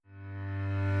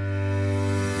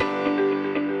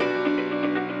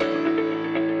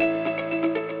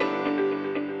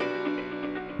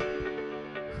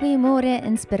Goeiemôre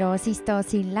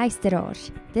Inspirasiestasie luisteraars.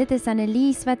 Dit is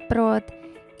Annelies wat praat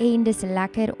en dis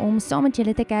lekker om saam met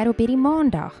julle te kuier op hierdie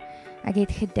maandag. Ek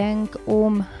het gedink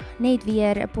om net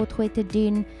weer 'n potgooi te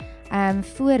doen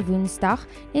voor Woensdag,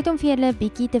 net om vir julle 'n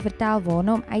bietjie te vertel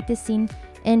waarna om uit te sien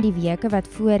in die weke wat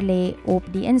voorlê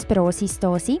op die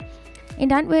Inspirasiestasie. En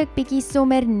dan ook bietjie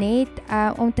sommer net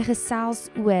om te gesels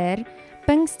oor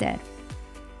Pinkster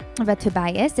wat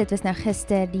verby is. Dit was nou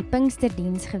gister die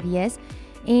Pinksterdiens gewees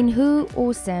en hoe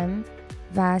awesome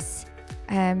was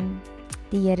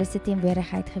die Here se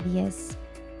teenwoordigheid gewees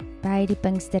by die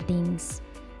Pinksterdiens.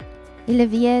 Julle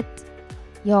weet,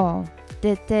 ja,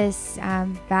 dit is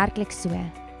werklik so.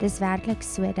 Dis werklik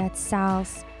so dat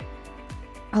selfs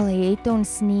al het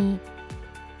ons nie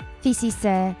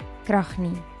fisiese krag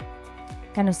nie,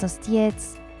 kan ons nog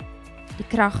steeds die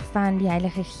krag van die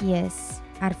Heilige Gees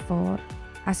ervaar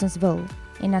as ons wil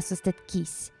en as ons dit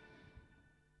kies.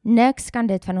 Niks kan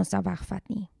dit van ons af wegvat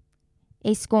nie.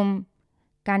 Eskom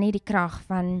kan nie die krag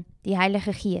van die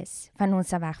Heilige Gees van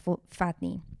ons af wegvat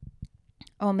nie.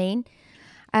 Amen.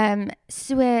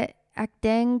 So ek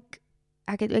dink,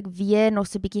 ek het ook weer nog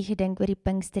so 'n bietjie gedink oor die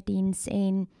Pinksterdiens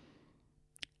en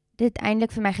dit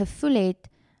eintlik vir my gevoel het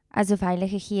asof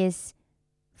Heilige Gees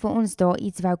vir ons daar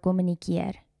iets wou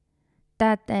kommunikeer.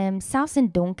 Dat selfs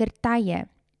in donker tye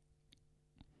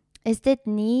is dit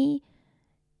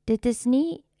is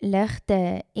nie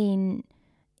ligte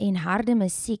en harde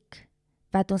musiek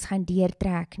wat ons gaan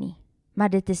deurtrek nie, maar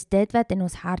dit is dit wat in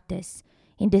ons hart is,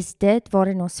 en dis dit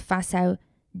waarin ons vashou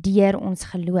deur ons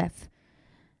geloof.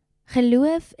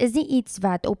 Geloof is nie iets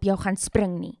wat op jou gaan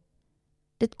spring nie.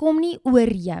 Dit kom nie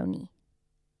oor jou nie.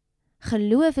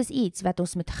 Geloof is iets wat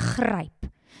ons moet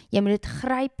gryp. Jy moet dit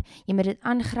gryp, jy moet dit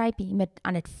aangryp, jy moet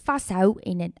aan dit vashou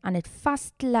en aan dit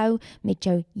vasklou met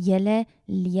jou hele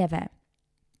lewe.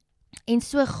 En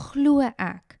so glo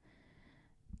ek.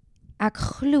 Ek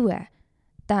glo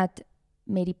dat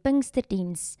met die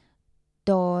Pinksterdiens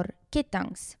daar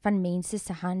kettinge van mense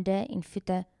se hande en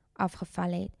voete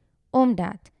afgeval het,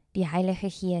 omdat die Heilige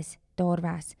Gees daar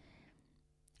was.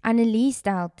 Annelies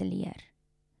stel te leer,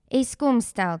 Eskom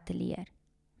stel te leer,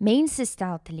 mense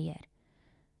stel te leer,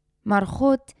 maar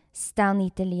God stel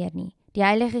nie te leer nie. Die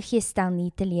Heilige Gees stel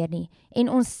nie te leer nie, en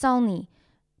ons sal nie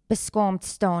beskaamd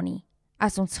staan nie,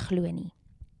 as ons glo nie.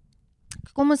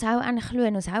 Kom ons hou aan glo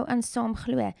en ons hou aan saam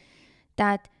glo,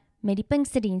 dat met die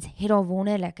Pinksterdiens het daar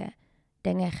wonderlike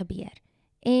dinge gebeur.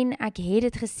 En ek het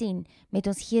dit gesien met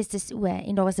ons geestesoë,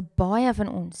 en daar was baie van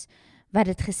ons wat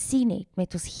dit gesien het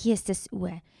met ons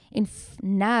geestesoë, en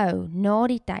nou, na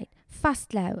die tyd,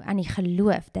 vasklou aan die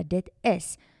geloof dat dit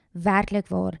is werklik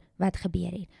waar wat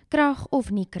gebeur het. Krag of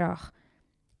nie krag,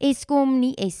 Eskom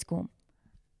nie Eskom.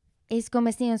 Eskom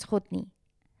is nie ons God nie.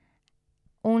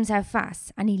 Ons hou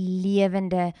vas aan die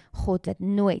lewende God wat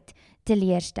nooit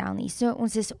teleurstel nie. So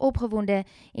ons is opgewonde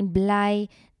en bly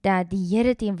dat die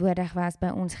Here teenwoordig was by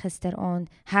ons gisteraand.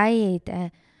 Hy het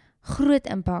 'n groot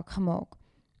impak gemaak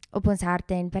op ons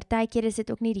harte, en partykeer is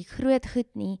dit ook nie die groot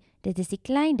goed nie, dit is die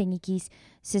klein dingetjies,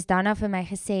 soos Dana vir my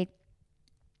gesê het,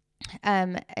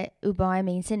 hoe baie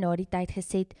mense na die tyd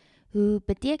gesê het, hoe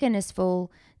betekenisvol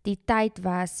die tyd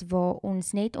was, waar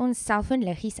ons net ons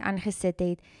selfoonliggies aangesit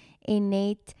het, en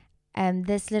net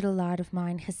This Little Light of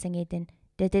Mine gesing het, en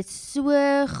dit het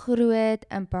so groot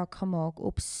impak gemaak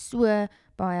op so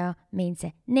baie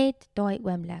mense, net daai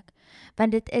oomblik,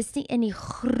 want dit is nie in die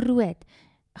groot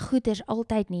goeders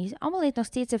altyd nie, almal het nog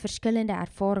steeds 'n verskillende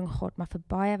ervaring gehad, maar vir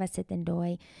baie was dit in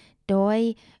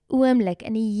daai oomblik,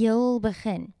 in die heel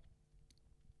begin,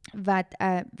 wat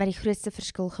die grootste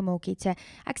verskil gemaak het. So,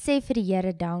 ek sê vir die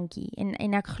Here dankie,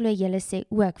 en ek glo julle sê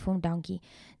ook vir hom dankie,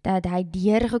 dat hy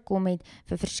deurgekom het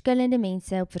vir verskillende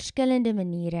mense, op verskillende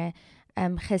maniere,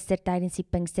 gister tydens die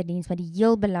Pinksterdiens, maar die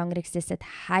heel belangrikste is dat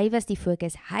hy was die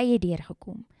fokus, hy het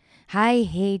deurgekom. Hy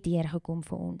het deurgekom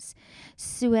vir ons.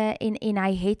 So, en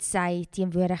hy het sy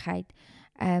teenwoordigheid,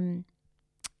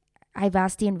 hy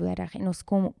was teenwoordig, en ons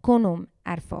kon hom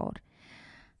ervaar.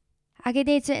 Ek het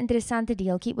net so 'n interessante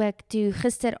deeltjie ook toe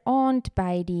gisteraand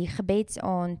by die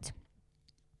gebedsaand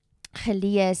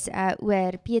gelees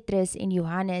oor Petrus en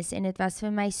Johannes, en dit was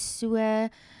vir my so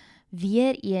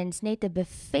weer eens net 'n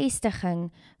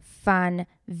bevestiging van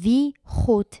wie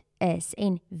God is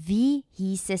en wie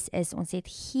Jesus is. Ons het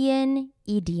geen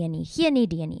idee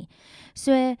nie.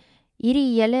 So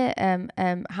hierdie hele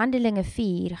Handelinge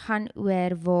 4 gaan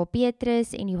oor waar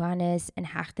Petrus en Johannes in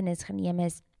hegtenis geneem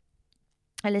is.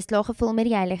 Hulle is klaar gevul met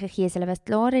die Heilige Gees, hulle was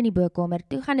klaar in die bokamer,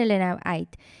 toe gaan hulle nou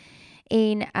uit.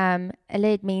 en hulle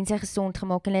het mense gesond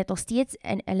gemaak en hulle het nog steeds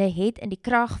hulle het in die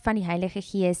krag van die Heilige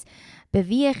Gees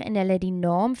beweeg en hulle die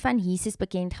naam van Jesus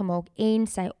bekend gemaak en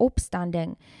sy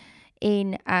opstanding.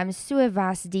 En so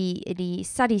was die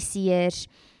Sadduseërs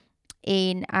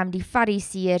en die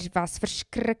Fariseërs was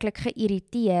verskriklik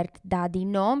geïrriteerd dat die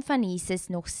naam van Jesus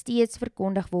nog steeds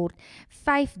verkondig word.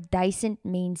 5000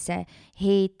 mense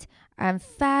het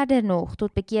verder nog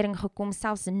tot bekering gekom,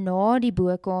 selfs na die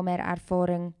bokamer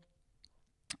ervaring,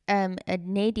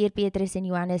 net deur Petrus en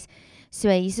Johannes.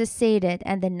 So Jesus sê dit,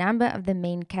 and the number of the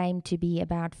men came to be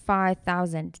about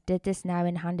 5,000. Dit is nou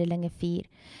in Handelinge 4.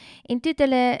 En toe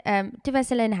was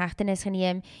hulle in hegtenis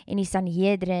geneem en die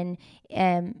Sanhedrin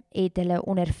het hulle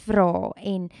ondervra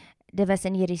en dit was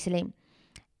in Jerusalem.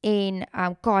 En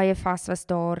Caiaphas was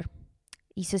daar,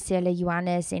 Jesus sê hulle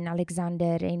Johannes en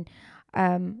Alexander en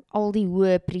al die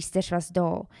hoë priesters was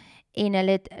daar. En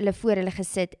hulle het hulle voor hulle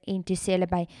gesit en toe sê hulle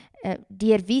by,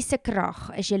 deur wie se krag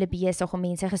is julle besig om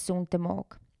mense gesond te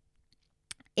maak?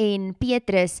 En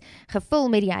Petrus, gevul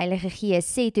met die Heilige Gees,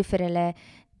 sê toe vir hulle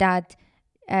dat,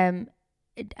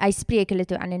 hy spreek hulle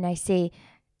toe aan en hy sê,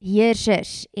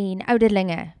 heersers en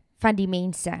ouderlinge van die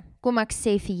mense, kom ek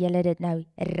sê vir julle dit nou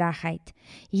reguit.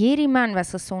 Hierdie man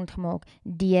was gesond gemaak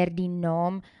deur die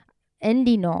naam, in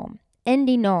die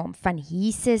naam van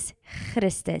Jesus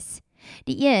Christus,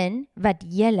 die een wat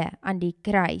julle aan die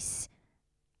kruis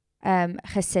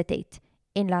gesit het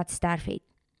en laat sterf het,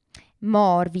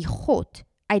 maar wie God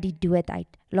uit die dood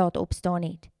uit laat opstaan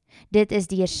het. Dit is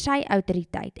deur sy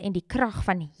autoriteit en die krag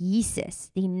van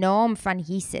Jesus, die naam van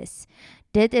Jesus.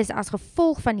 Dit is as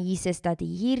gevolg van Jesus dat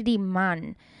hierdie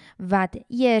man wat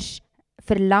eers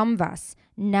verlam was,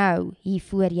 nou hier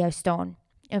voor jou staan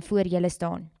en voor julle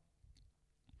staan.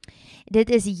 Dit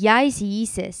is juis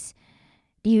Jesus,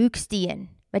 die hoeksteen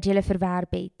wat julle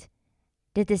verwerp het.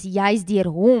 Dit is juis deur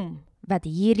hom wat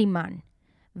hierdie man,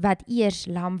 wat eers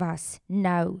lam was,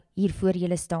 nou hier voor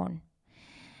julle staan.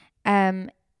 En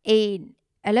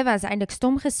hulle was eintlik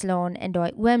stom geslaan in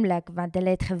daai oomblik, want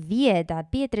hulle het geweet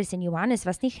dat Petrus en Johannes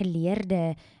was nie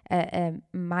geleerde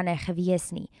manne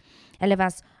gewees nie. Hulle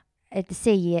was, het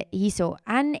sê hierso,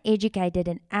 uneducated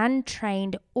and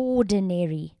untrained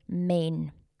ordinary men.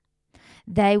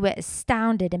 They were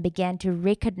astounded and began to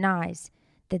recognize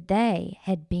that they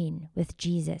had been with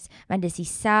Jesus. Want dis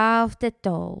dieselfde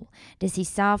taal, dis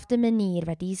dieselfde manier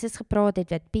wat Jesus gepraat het,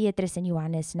 wat Petrus en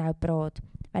Johannes nou praat.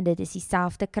 Want dit is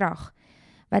dieselfde krag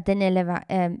wat in hulle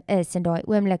is in daai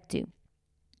oomblik toe.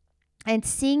 And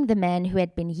seeing the man who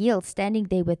had been healed standing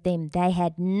there with them, they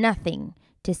had nothing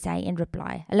to say in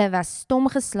reply. Hulle was stom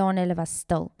geslaan, hulle was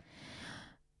stil.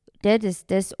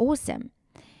 Dis awesome.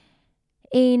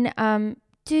 En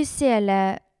toe sê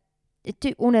hulle,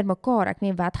 toe onder mekaar, ek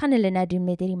meen, wat gaan hulle nou doen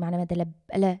met hierdie manne, want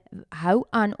hulle hou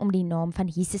aan om die naam van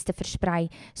Jesus te versprei,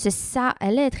 so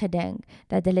hulle het gedink,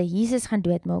 dat hulle Jesus gaan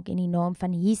doodmaak, en die naam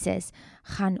van Jesus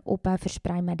gaan ophou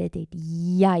versprei, maar dit het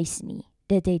juis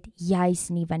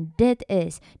nie, want dit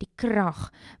is die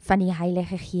krag van die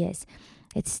Heilige Gees.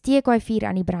 Het steek hy vuur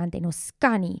aan die brand en ons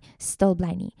kan nie stil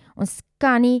bly nie. Ons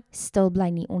kan nie stil bly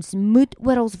nie. Ons moet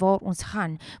oral waar ons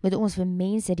gaan, moet ons vir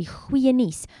mense die goeie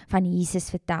nuus van Jesus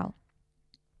vertel.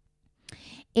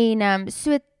 En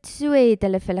so het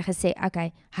hulle vir hulle gesê,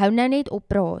 okay, hou nou net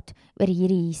op praat oor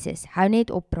hierdie Jesus, hou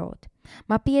net op praat.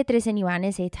 Maar Petrus en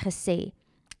Johannes het gesê,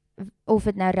 of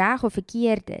het nou reg of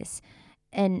verkeerd is,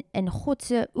 in God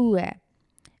se oë,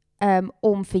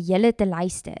 om vir julle te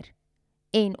luister,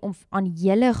 en om aan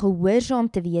julle gehoorsaam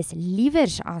te wees,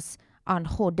 liewers as aan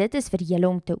God, dit is vir julle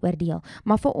om te oordeel,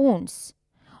 maar vir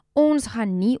ons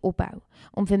gaan nie ophou,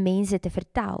 om vir mense te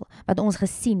vertel, wat ons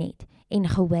gesien het, en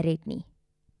gehoor het nie,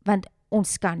 want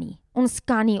ons kan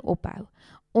nie ophou,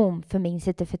 om vir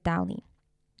mense te vertel nie.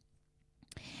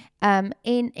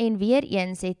 En weer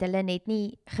eens het hulle net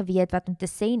nie geweet wat om te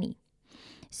sê nie.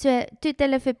 So, toe het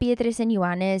hulle vir Petrus en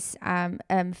Johannes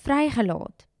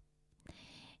vrygelaat,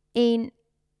 en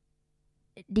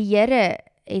die Here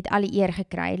het alle eer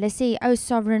gekry. Hulle sê, O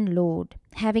sovereign Lord,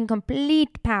 having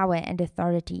complete power and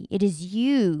authority, it is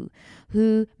you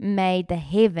who made the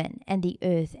heaven and the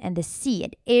earth and the sea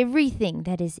and everything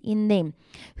that is in them,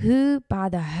 who by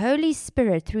the Holy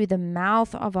Spirit through the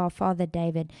mouth of our father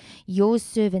David, your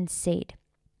servant said,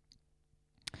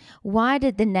 why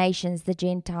did the nations, the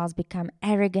Gentiles, become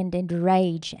arrogant and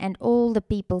rage, and all the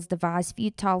peoples devise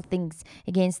futile things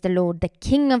against the Lord? The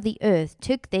King of the earth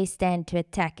took their stand to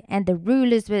attack, and the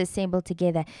rulers were assembled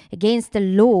together against the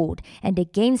Lord and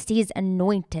against his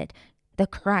anointed, the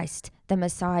Christ, the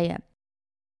Messiah.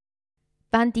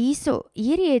 Want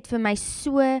hierdie het vir my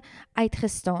so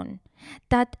uitgestaan,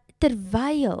 dat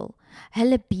terwyl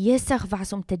hulle besig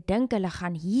was om te dink hulle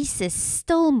gaan Jesus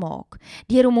stil maak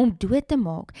deur hom dood te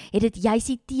maak, het dit juis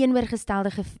die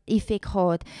teenoorgestelde effek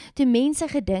gehad. Toe mense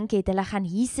gedink het hulle gaan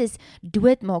Jesus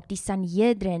doodmaak, die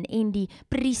Sanhedrin en die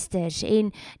priesters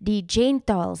en die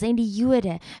Gentiles en die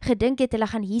Jode gedink het hulle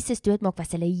gaan Jesus doodmaak,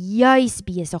 was hulle juis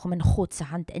besig om in God se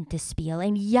hand in te speel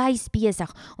en juis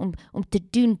besig om te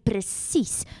doen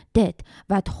presies dit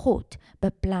wat God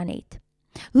beplan het.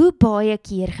 Hoe baie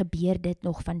keer gebeur dit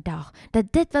nog vandag,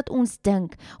 dat dit wat ons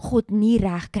dink God nie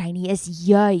reg kry nie, is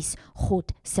juis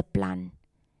God se plan.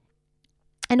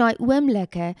 In daai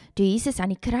oomblikke, toe Jesus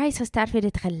aan die kruis gesterf het,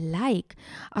 het gelyk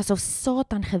asof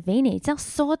Satan gewen het. Selfs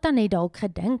Satan het dalk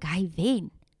gedink hy wen.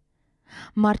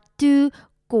 Maar toe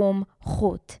kom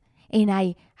God en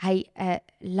hy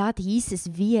laat Jesus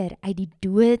weer uit die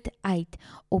dood uit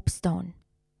opstaan.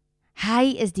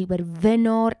 Hy is die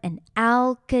oorwinnaar in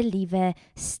elke liewe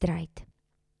stryd.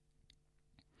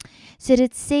 So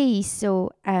dit sê hierso,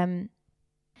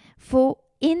 for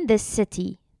in the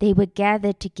city they were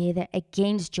gathered together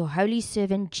against your holy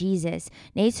servant Jesus.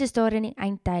 Net soos daar in die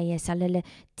eindtye sal hulle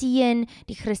teen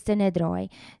die Christene draai,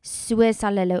 so was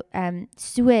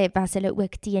hulle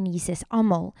ook teen Jesus.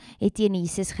 Almal het teen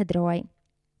Jesus gedraai.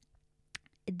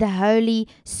 The holy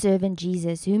servant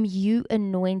Jesus, whom you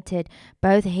anointed,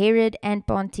 both Herod and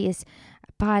Pontius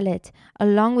Pilate,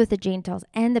 along with the Gentiles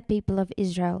and the people of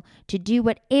Israel, to do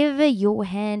whatever your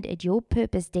hand at your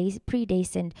purpose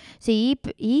predestined. So hier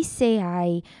sê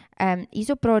hy,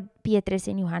 hierso praat Petrus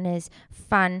en Johannes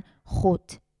van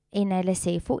God. En hulle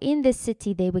sê, for in the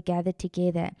city they were gathered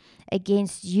together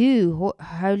against you,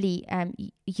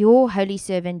 your holy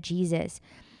servant Jesus.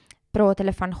 Praat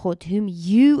hulle van God, whom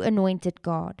you anointed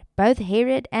God. Both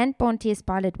Herod and Pontius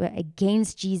Pilate were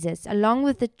against Jesus, along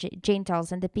with the Gentiles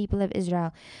and the people of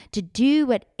Israel, to do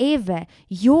whatever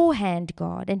your hand,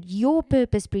 God, and your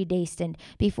purpose predestined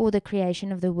before the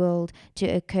creation of the world to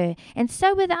occur. And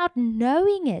so without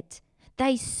knowing it,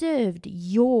 they served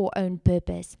your own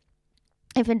purpose.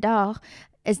 En vandag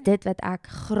is dit wat ek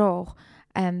graag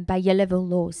by julle wil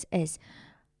los, is,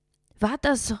 wat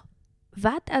as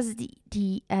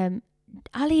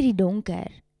al hierdie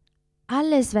donker,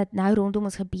 alles wat nou rondom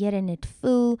ons gebeur en het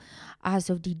voel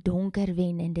asof die donker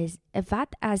wen, en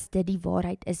wat as dit die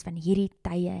waarheid is van hierdie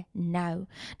tye nou,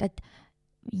 dat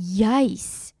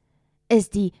juis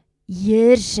is die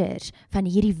heersers van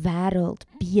hierdie wêreld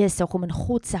besig om in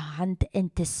God se hand in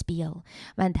te speel,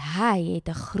 want hy het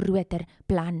 'n groter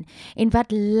plan, en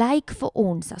wat lyk vir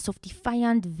ons asof die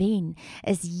vyand wen,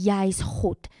 is juis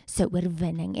God se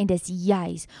oorwinning, en dis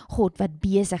juis God wat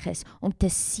besig is om te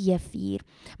seëvier.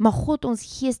 Mag God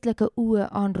ons geestelike oë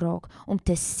aanraak om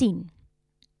te sien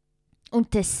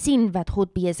wat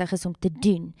God besig is om te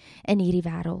doen in hierdie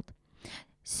wêreld.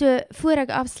 So, voor ek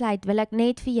afsluit, wil ek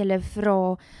net vir julle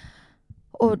vra,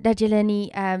 dat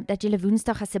julle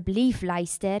Woensdag asseblief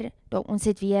luister. Ons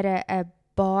het weer 'n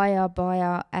baie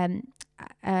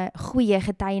goeie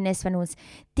getuienis van ons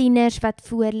tieners wat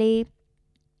voorlê.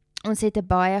 Ons het 'n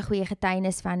baie goeie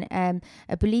getuienis van 'n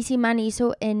polisieman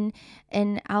hierso in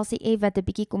LCF wat 'n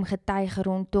bietjie kom getuig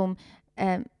rondom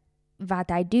wat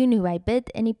hy doen, hoe hy bid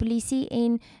in die polisie,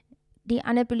 en die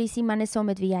ander polisieman is saam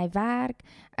met wie hy werk,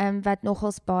 wat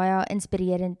nogals baie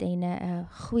inspirerend en 'n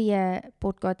goeie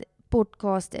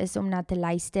podcast is om na te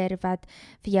luister, wat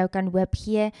vir jou kan hoop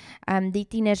gee. Die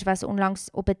tieners was onlangs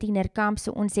op 'n tienerkamp,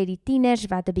 so ons het die tieners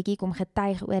wat 'n bietjie kom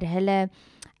getuig oor hulle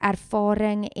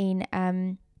ervaring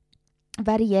en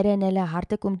wat die Here in hulle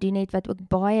harte kom doen het, wat ook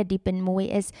baie diep en mooi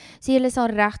is. So julle sal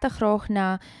regtig graag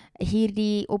na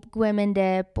hierdie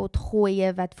opkomende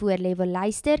potgoeie wat voorlê wil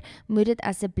luister, moet dit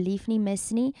asseblief nie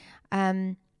mis nie.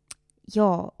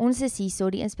 Ja, ons is hierso,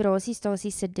 die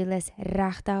inspirasiestasie se doel is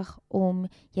regtig om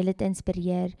julle te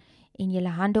inspireer en julle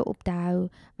hande op te hou,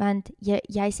 want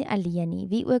jy's nie alleen nie.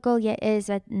 Wie ook al jy is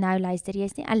wat nou luister,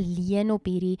 jy's nie alleen op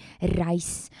hierdie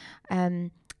reis,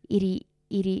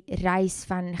 hierdie reis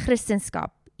van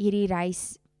Christendom, hierdie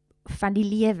reis van die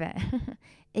lewe.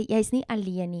 Jy's nie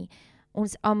alleen nie.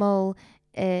 Ons almal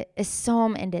is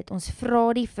saam in dit. Ons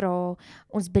vra die vrae,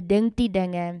 ons bedink die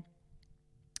dinge.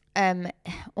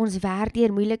 Ons werk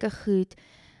deur moeilike goed,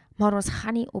 maar ons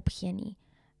gaan nie opgee nie,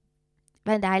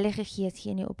 want die Heilige Gees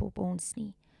gee nie op ons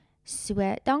nie. So,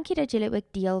 dankie dat julle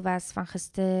ook deel was van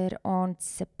gisteraand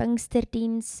se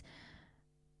Pinksterdiens,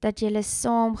 dat julle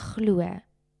saam glo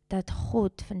dat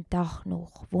God vandag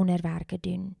nog wonderwerke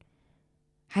doen.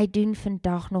 Hy doen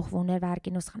vandag nog wonderwerke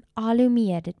en ons gaan al hoe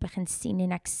meer dit begin sien,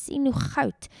 en ek sien hoe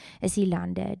goud is die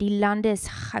lande is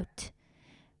goud,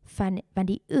 want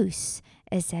die oes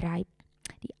is ryp,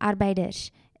 die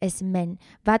arbeiders is min.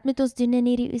 Wat moet ons doen in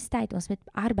hierdie oestyd? Ons moet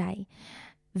arbei.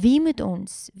 Wie moet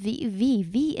ons?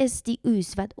 Wie is die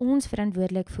oes wat ons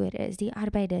verantwoordelik voor is? Die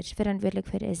arbeiders verantwoordelik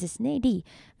voor is net die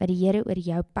wat die Here oor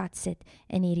jou pad sit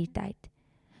in hierdie tyd.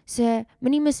 So,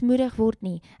 moenie mismoedig word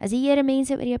nie. As die Here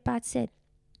mense oor jou pad sit,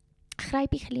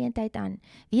 gryp die geleentheid aan.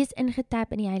 Wees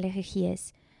ingetap in die Heilige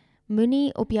Gees.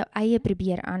 Moenie op jou eie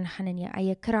probeer aangaan in jou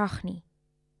eie krag nie.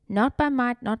 Not by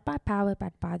might, not by power,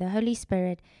 but by the Holy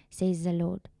Spirit, says the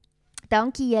Lord.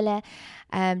 Dankie julle,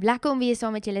 lekker om weer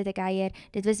saam met julle te kuier.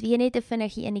 Dit was weer net 'n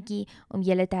vinnige enetjie om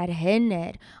julle te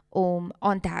herinner om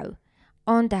aan te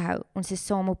hou. Ons is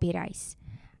saam op die reis.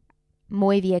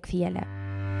 Mooi week vir julle.